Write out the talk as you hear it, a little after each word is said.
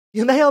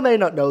You may or may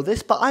not know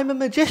this, but I'm a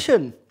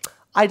magician.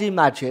 I do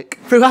magic.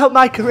 Throughout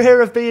my career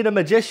of being a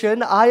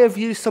magician, I have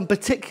used some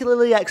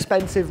particularly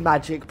expensive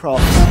magic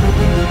props.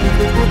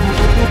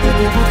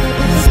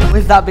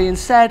 With that being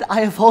said,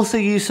 I have also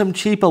used some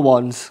cheaper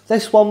ones.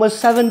 This one was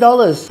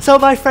 $7. So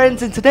my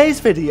friends, in today's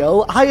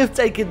video, I have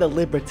taken the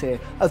liberty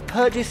of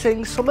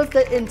purchasing some of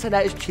the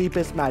internet's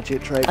cheapest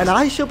magic tricks. And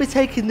I shall be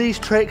taking these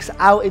tricks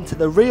out into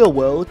the real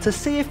world to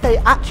see if they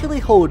actually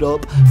hold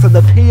up from the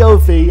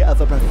POV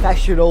of a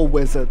professional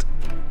wizard.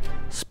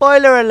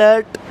 Spoiler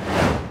alert.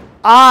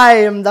 I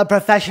am the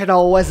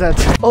professional wizard.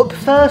 Up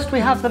first, we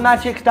have the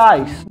magic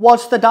dice.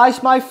 Watch the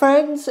dice, my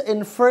friends,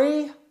 in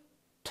 3,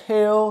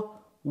 2,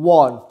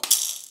 1.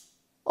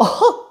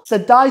 Oh, the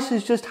dice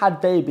has just had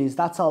babies,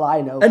 that's all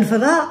I know. And for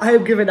that, I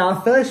have given our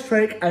first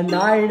trick a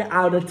 9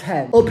 out of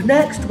 10. Up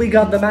next, we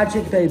got the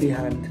magic baby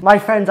hand. My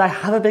friends, I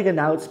have a big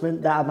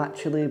announcement that I'm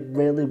actually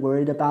really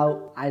worried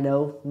about. I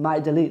know,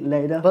 might delete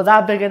later. But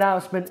that big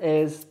announcement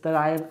is that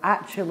I am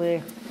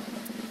actually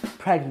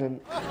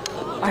pregnant.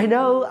 I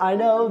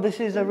know, this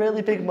is a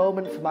really big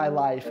moment for my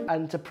life,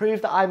 and to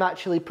prove that I'm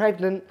actually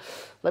pregnant,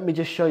 let me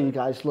just show you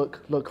guys. Look.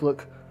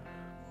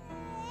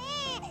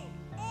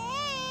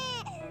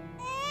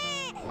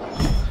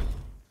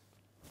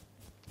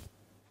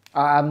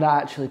 I'm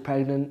not actually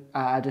pregnant,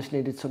 I just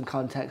needed some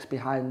context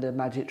behind the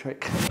magic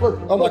trick. Look,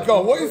 oh my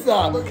god, what is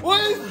that?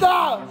 What is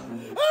that?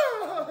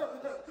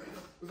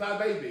 Was that a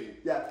baby?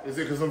 Yeah. Is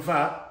it because I'm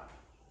fat?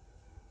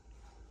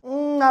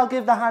 I'll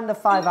give the hand a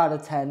 5 out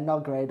of 10,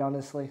 not great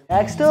honestly.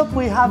 Next up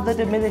we have the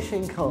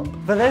diminishing cup.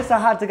 For this I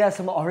had to get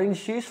some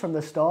orange juice from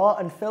the store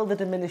and fill the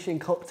diminishing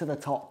cup to the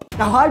top.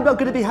 Now I'm not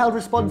going to be held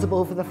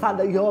responsible for the fact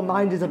that your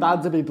mind is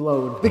about to be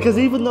blown. Because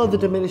even though the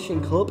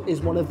diminishing cup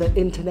is one of the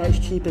internet's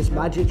cheapest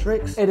magic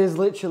tricks, it is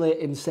literally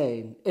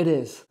insane. It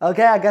is.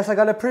 Okay, I guess I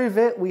gotta prove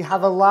it. We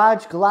have a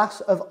large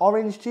glass of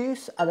orange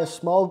juice and a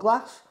small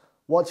glass.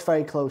 Watch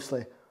very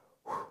closely.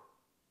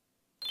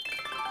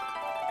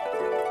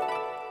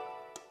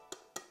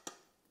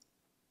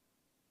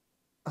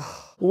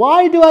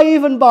 Why do I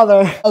even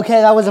bother? Okay,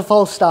 that was a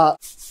false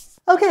start.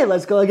 Okay,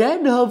 let's go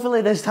again.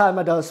 Hopefully this time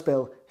I don't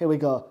spill. Here we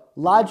go.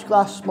 Large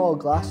glass, small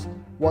glass.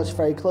 Watch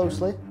very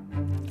closely.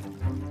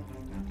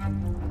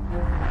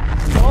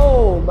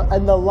 Boom!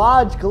 And the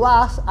large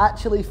glass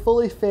actually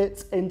fully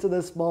fits into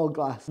the small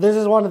glass. This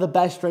is one of the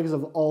best tricks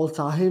of all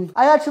time.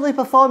 I actually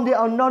performed it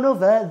on none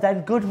other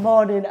than Good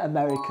Morning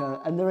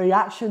America, and the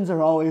reactions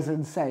are always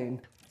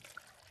insane.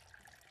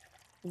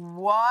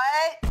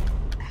 What?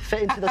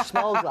 Fit into the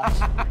small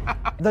glass.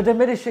 The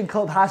diminishing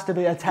cup has to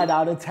be a 10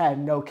 out of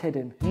 10, no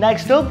kidding.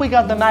 Next up, we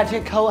got the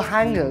magic coat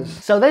hangers.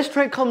 So this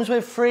trick comes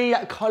with 3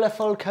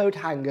 colourful coat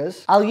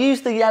hangers. I'll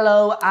use the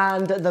yellow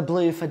and the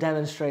blue for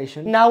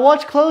demonstration. Now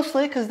watch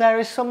closely, because there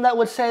is some that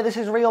would say this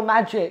is real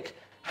magic.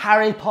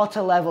 Harry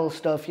Potter level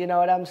stuff, you know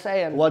what I'm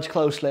saying? Watch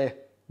closely.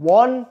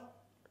 1,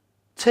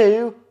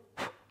 2,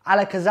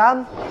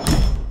 alakazam,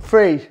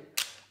 3.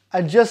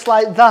 And just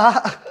like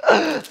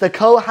that, the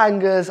coat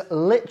hangers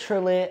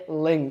literally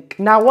link.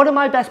 Now, one of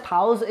my best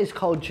pals is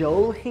called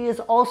Joel. He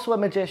is also a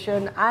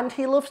magician and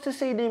he loves to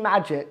see new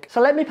magic. So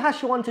let me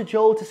pass you on to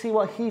Joel to see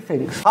what he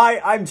thinks. Hi,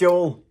 I'm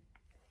Joel.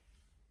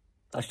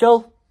 That's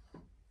Joel.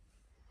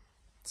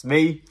 It's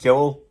me,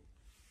 Joel.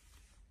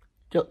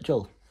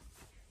 Joel.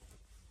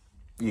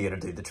 You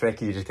gonna do the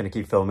trick? Are you just gonna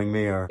keep filming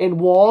me or? In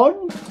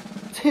 1,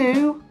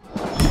 2,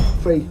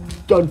 3,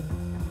 done.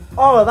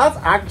 Oh, that's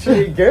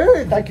actually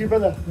good. Thank you,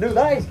 brother. No,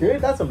 that is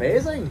good. That's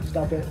amazing.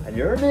 Stop it. And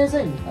you're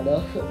amazing. I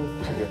know.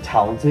 You're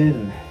talented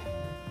and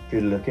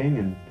good looking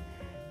and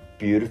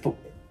beautiful.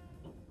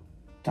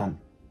 Damn.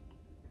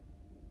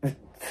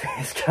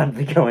 This can't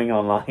be going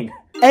online.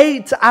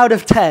 8 out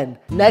of 10.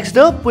 Next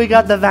up, we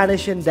got the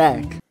vanishing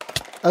deck.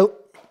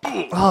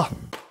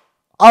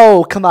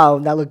 Oh, come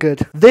on, that looked good.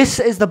 This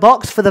is the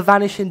box for the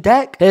vanishing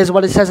deck. Here's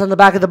what it says on the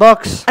back of the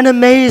box. An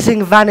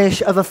amazing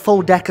vanish of a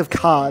full deck of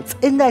cards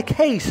in their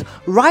case,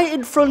 right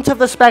in front of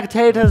the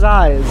spectator's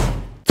eyes.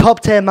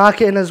 Top tier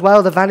marketing as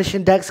well, the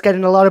vanishing deck's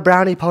getting a lot of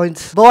brownie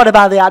points. But what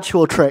about the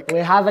actual trick? We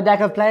have a deck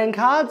of playing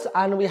cards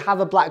and we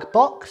have a black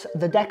box.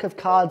 The deck of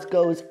cards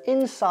goes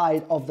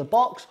inside of the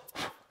box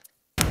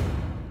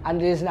and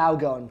it is now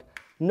gone.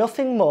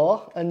 Nothing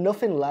more and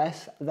nothing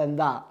less than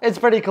that. It's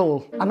pretty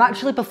cool. I'm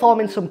actually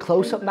performing some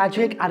close-up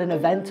magic at an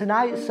event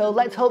tonight, so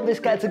let's hope this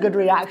gets a good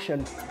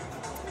reaction.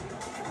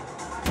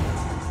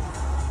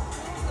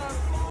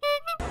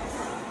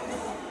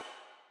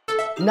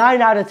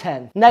 Nine out of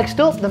 10. Next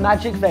up, the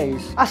magic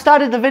vase. I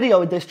started the video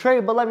with this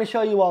trick, but let me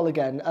show you all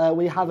again.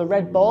 We have a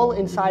red ball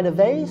inside a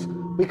vase.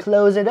 We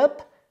close it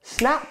up,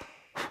 snap,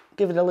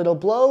 give it a little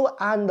blow,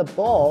 and the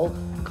ball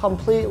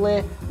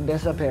completely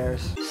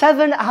disappears.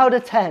 7 out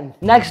of 10.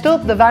 Next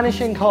up, the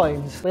vanishing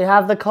coins. We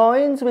have the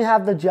coins, we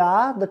have the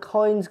jar. The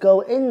coins go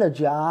in the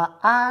jar,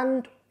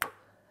 and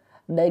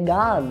they're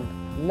gone.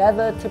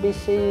 Never to be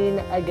seen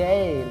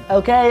again.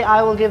 Okay,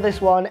 I will give this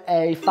one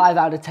a 5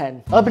 out of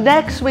 10. Up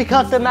next, we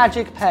got the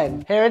magic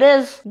pen. Here it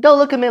is. Don't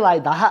look at me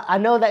like that. I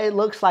know that it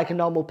looks like a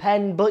normal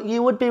pen, but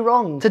you would be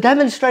wrong. To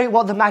demonstrate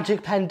what the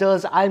magic pen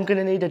does, I'm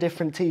gonna need a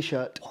different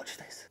t-shirt. Watch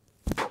this.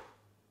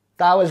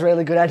 That was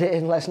really good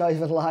editing, let's not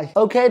even lie.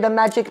 Okay, the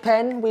magic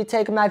pen. We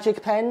take a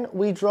magic pen,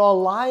 we draw a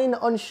line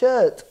on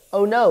shirt.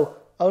 Oh no,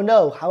 oh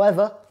no.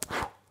 However,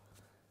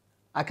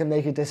 I can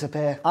make it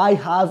disappear. I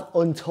have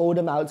untold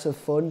amounts of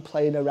fun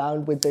playing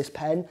around with this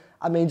pen.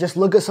 I mean, just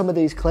look at some of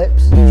these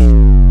clips.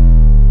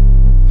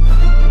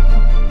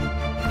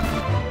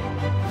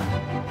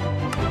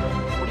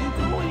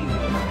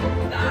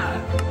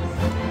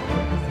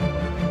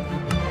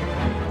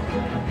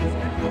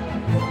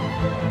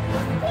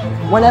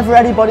 Whenever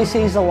anybody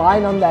sees a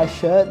line on their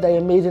shirt, they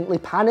immediately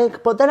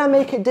panic, but then I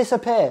make it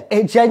disappear.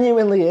 It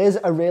genuinely is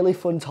a really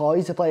fun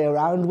toy to play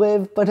around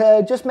with, but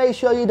just make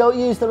sure you don't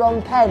use the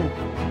wrong pen.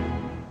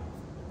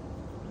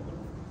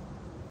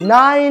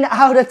 9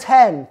 out of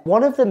 10.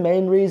 One of the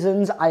main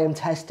reasons I am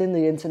testing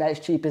the internet's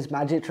cheapest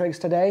magic tricks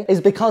today is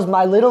because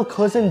my little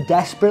cousin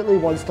desperately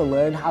wants to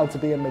learn how to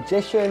be a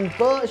magician,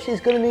 but she's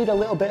gonna need a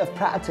little bit of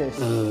practice.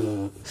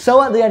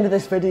 So at the end of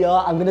this video,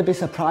 I'm gonna be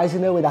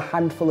surprising her with a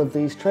handful of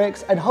these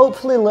tricks, and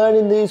hopefully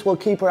learning these will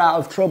keep her out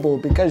of trouble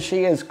because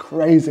she is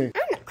crazy.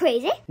 I'm not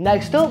crazy.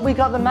 Next up, we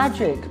got The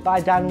Magic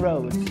by Dan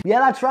Rhodes. Yeah,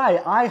 that's right.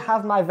 I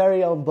have my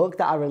very own book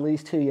that I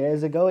released 2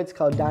 years ago. It's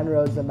called Dan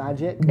Rhodes The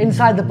Magic.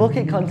 Inside the book,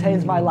 it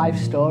contains my life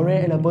story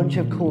and a bunch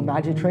of cool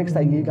magic tricks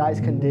that you guys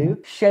can do.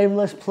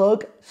 Shameless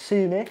plug,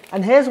 sue me.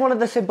 And here's one of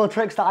the simple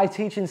tricks that I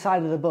teach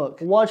inside of the book.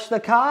 Watch the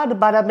card,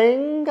 bada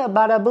bing,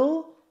 bada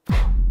boo.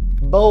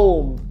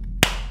 Boom.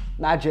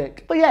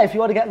 Magic. But yeah, if you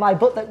want to get my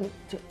book,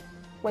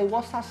 wait,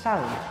 what's that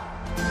sound?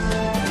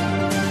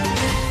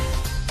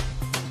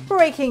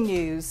 Breaking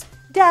news.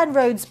 Dan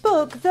Rhodes'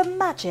 book, The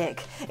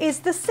Magic, is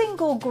the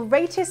single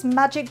greatest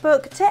magic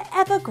book to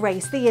ever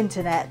grace the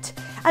internet.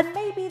 And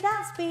maybe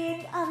that's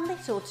being a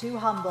little too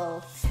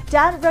humble.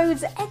 Dan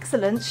Rhodes'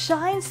 excellence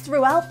shines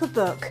throughout the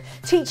book,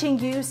 teaching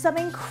you some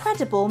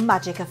incredible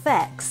magic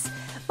effects.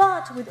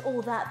 But with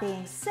all that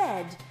being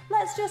said,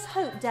 let's just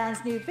hope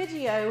Dan's new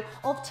video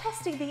of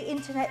testing the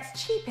internet's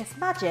cheapest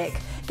magic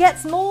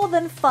gets more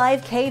than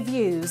 5k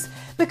views,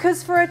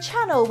 because for a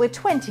channel with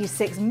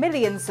 26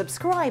 million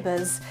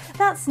subscribers,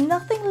 that's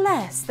nothing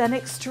less than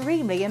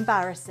extremely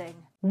embarrassing.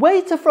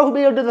 Way to throw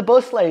me under the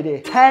bus,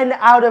 lady. 10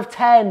 out of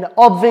 10,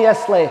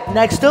 obviously.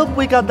 Next up,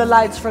 we got the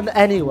lights from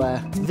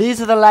anywhere.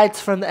 These are the lights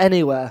from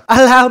anywhere.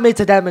 Allow me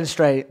to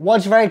demonstrate.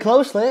 Watch very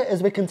closely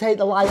as we can take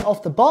the light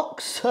off the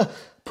box,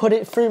 put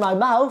it through my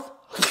mouth,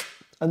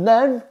 and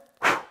then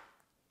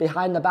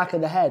behind the back of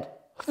the head.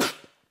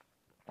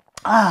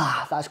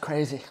 Ah, that's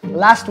crazy.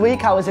 Last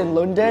week I was in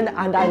London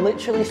and I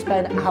literally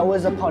spent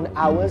hours upon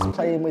hours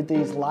playing with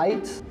these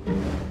lights.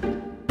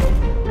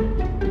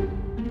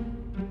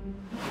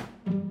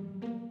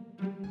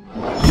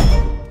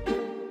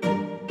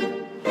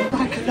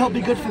 Not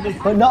be good for me.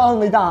 But not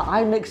only that,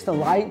 I mixed the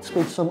lights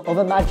with some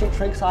other magic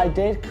tricks I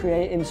did,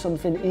 creating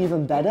something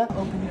even better.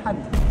 Open your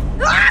hand.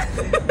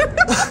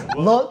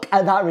 Look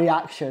at that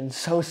reaction,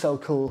 so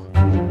cool.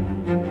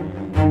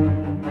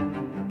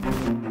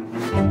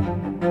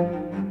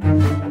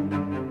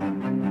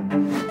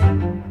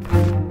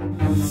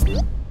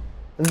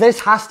 This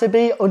has to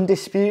be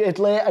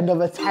undisputedly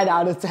another 10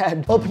 out of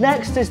 10. Up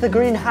next is the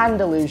green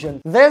hand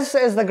illusion. This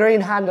is the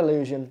green hand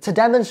illusion. To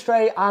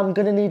demonstrate, I'm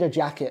gonna need a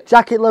jacket.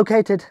 Jacket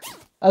located.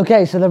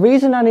 Okay, so the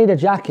reason I need a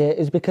jacket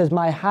is because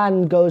my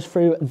hand goes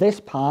through this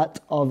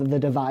part of the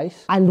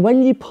device, and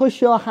when you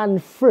push your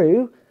hand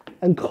through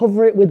and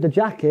cover it with the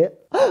jacket,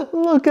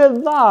 look at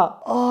that.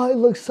 Oh, it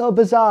looks so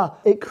bizarre.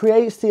 It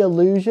creates the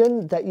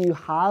illusion that you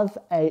have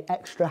an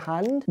extra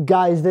hand.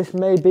 Guys, this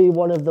may be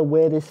one of the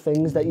weirdest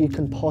things that you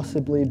can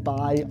possibly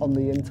buy on the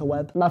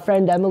interweb. My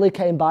friend Emily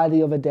came by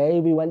the other day.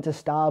 We went to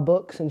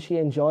Starbucks and she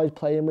enjoyed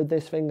playing with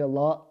this thing a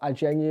lot. I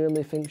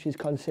genuinely think she's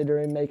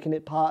considering making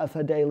it part of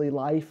her daily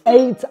life.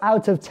 8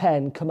 out of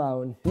 10, come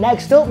on.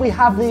 Next up, we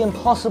have the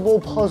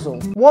impossible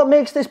puzzle. What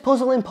makes this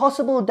puzzle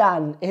impossible,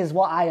 Dan, is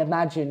what I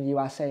imagine you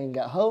are saying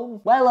at home.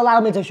 Well, allow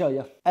me to show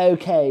you.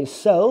 Okay,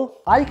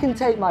 so I can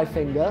take my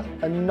finger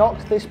and knock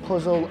this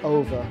puzzle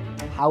over.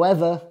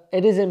 However,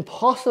 it is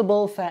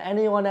impossible for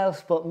anyone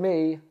else but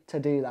me to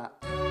do that.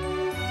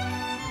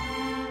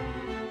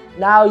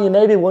 Now, you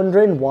may be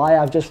wondering why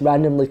I've just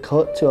randomly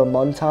cut to a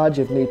montage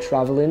of me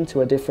traveling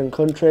to a different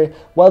country.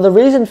 Well, the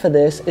reason for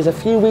this is a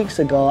few weeks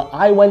ago,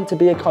 I went to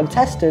be a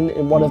contestant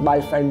in one of my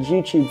friend's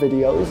YouTube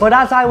videos. But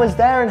as I was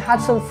there and had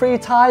some free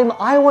time,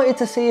 I wanted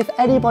to see if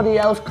anybody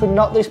else could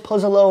knock this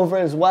puzzle over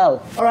as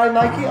well. All right,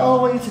 Mikey, all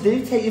I want you to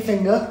do, take your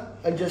finger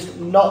and just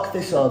knock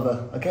this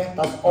over, okay?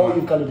 That's all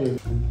you've got to do.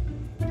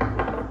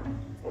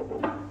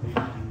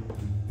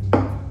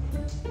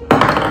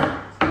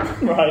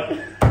 Right.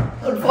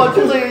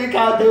 Unfortunately, you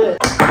can't do it.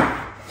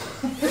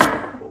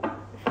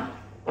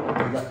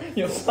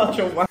 You're such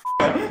a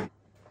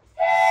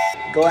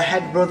Go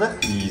ahead, brother.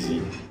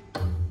 Easy.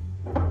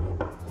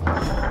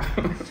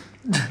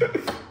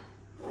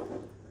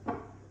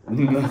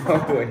 No,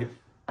 wait.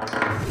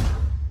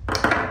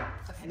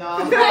 No.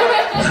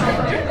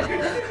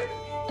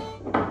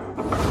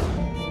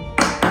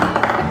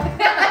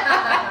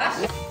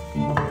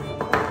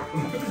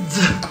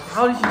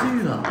 How did you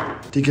do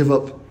that? Do you give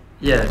up?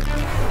 Yeah.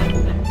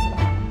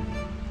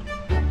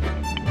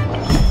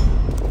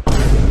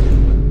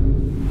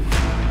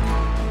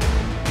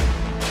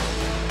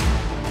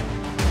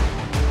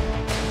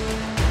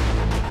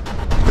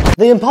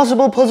 The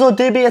Impossible Puzzle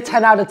do be a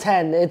 10 out of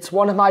 10. It's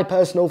one of my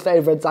personal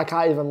favourites, I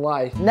can't even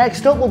lie.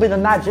 Next up will be the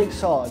Magic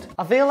Sword.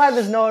 I feel like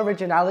there's no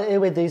originality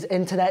with these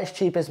internet's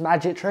cheapest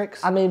magic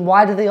tricks. I mean,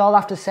 why do they all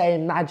have to say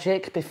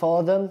magic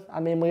before them? I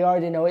mean, we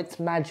already know it's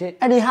magic.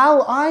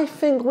 Anyhow, I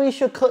think we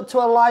should cut to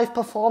a live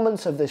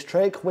performance of this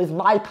trick with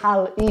my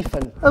pal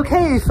Ethan.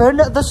 Okay, Ethan,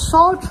 the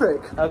sword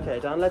trick. Okay,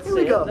 Dan, let's Here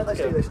see we go. it. Let's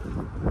do this.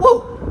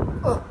 Whoa!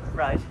 Oh.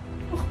 Right.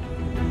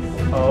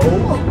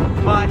 Oh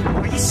my,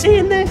 are you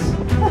seeing this?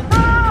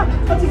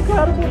 That's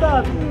incredible,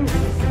 Dan.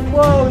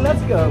 Whoa,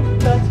 let's go.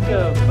 Let's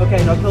go.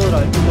 Okay, now pull it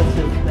out. Let's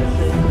see. Let's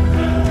see.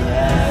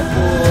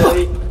 Yeah,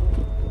 boy.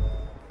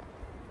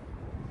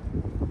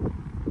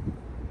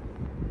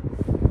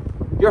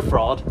 You're a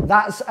fraud.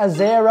 That's a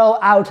 0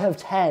 out of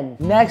 10.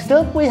 Next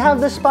up, we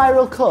have the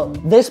Spiral Cup.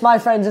 This, my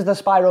friends, is the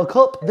Spiral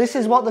Cup. This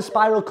is what the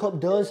Spiral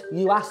Cup does.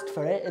 You asked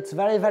for it. It's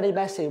very, very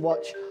messy.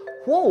 Watch.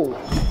 Whoa.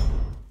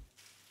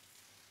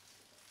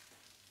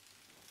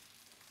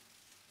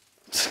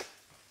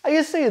 Are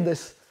you seeing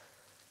this?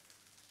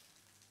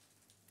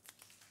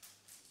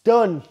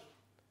 Done.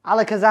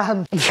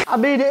 Alakazam. I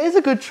mean, it is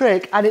a good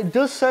trick, and it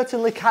does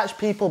certainly catch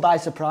people by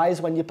surprise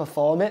when you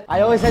perform it.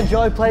 I always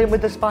enjoy playing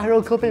with the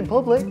Spiral Cup in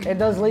public. It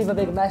does leave a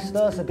big mess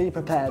though, so be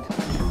prepared.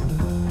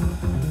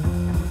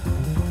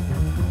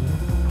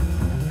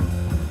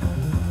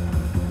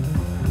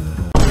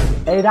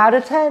 Eight out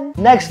of 10.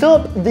 Next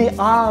up, the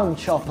Arm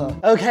Chopper.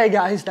 Okay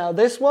guys, now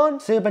this one,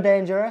 super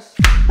dangerous.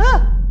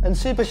 And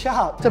super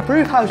sharp. To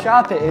prove how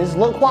sharp it is,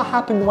 look what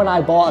happened when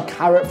I bought a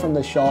carrot from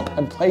the shop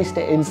and placed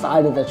it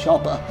inside of the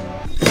chopper.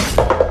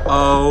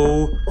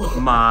 Oh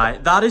my,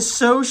 that is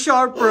so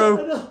sharp,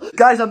 bro.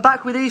 Guys, I'm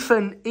back with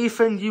Ethan.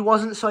 Ethan, you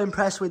wasn't so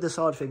impressed with the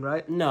sword thing,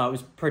 right? No, it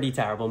was pretty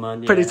terrible,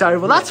 man. Yeah. Pretty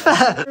terrible, that's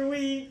fair. Here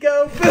we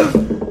go.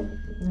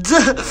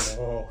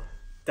 Oh,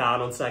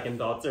 Dan, on second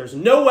thoughts, there's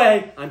no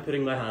way I'm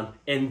putting my hand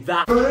in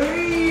that.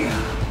 3, 2,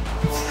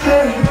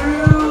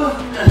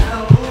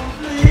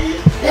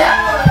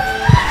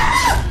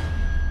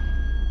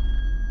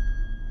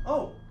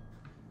 Oh,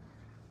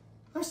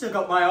 I still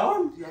got my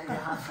arm.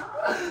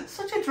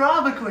 such a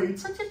drama queen,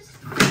 such a...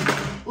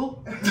 Oh.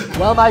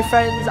 Well, my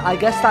friends, I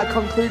guess that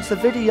concludes the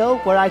video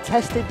where I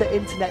tested the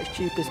internet's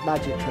cheapest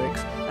magic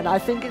tricks. And I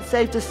think it's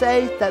safe to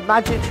say that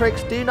magic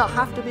tricks do not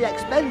have to be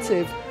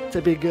expensive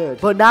to be good.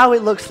 But now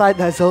it looks like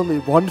there's only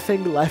one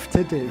thing left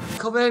to do.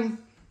 Come in.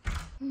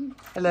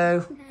 Hello.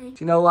 Hi. Do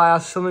you know why I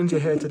summoned you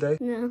here today?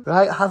 No.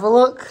 Right, have a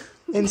look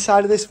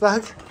inside of this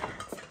bag.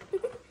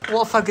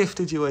 What have I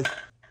gifted you with?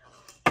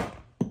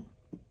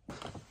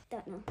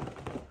 Don't know.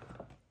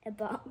 A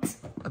box.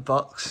 A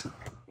box.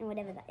 And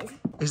whatever that is.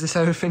 Is this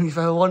everything you've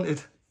ever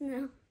wanted?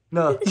 No.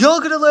 No. You're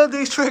going to learn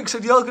these tricks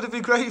and you're going to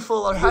be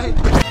grateful, alright?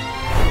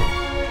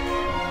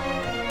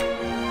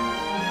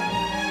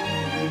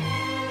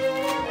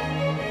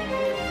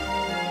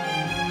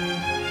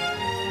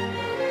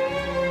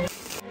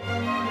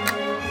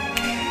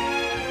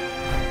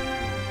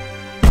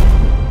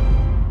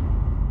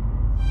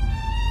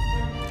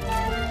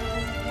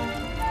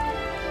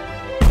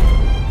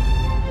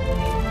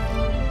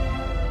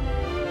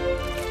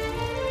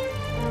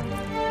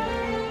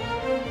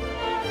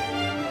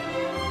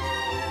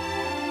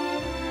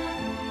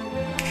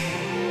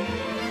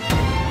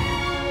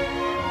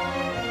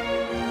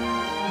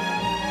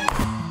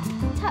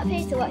 Tap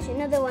here to watch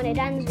another one of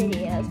Dan's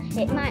videos.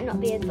 It might not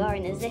be as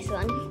boring as this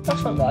one.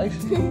 That's not nice.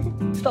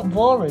 It's not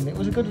boring. It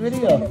was a good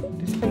video.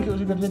 Did you think it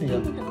was a good video?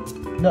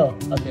 No?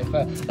 Okay,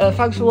 fair.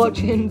 Thanks for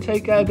watching.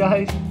 Take care,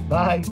 guys. Bye.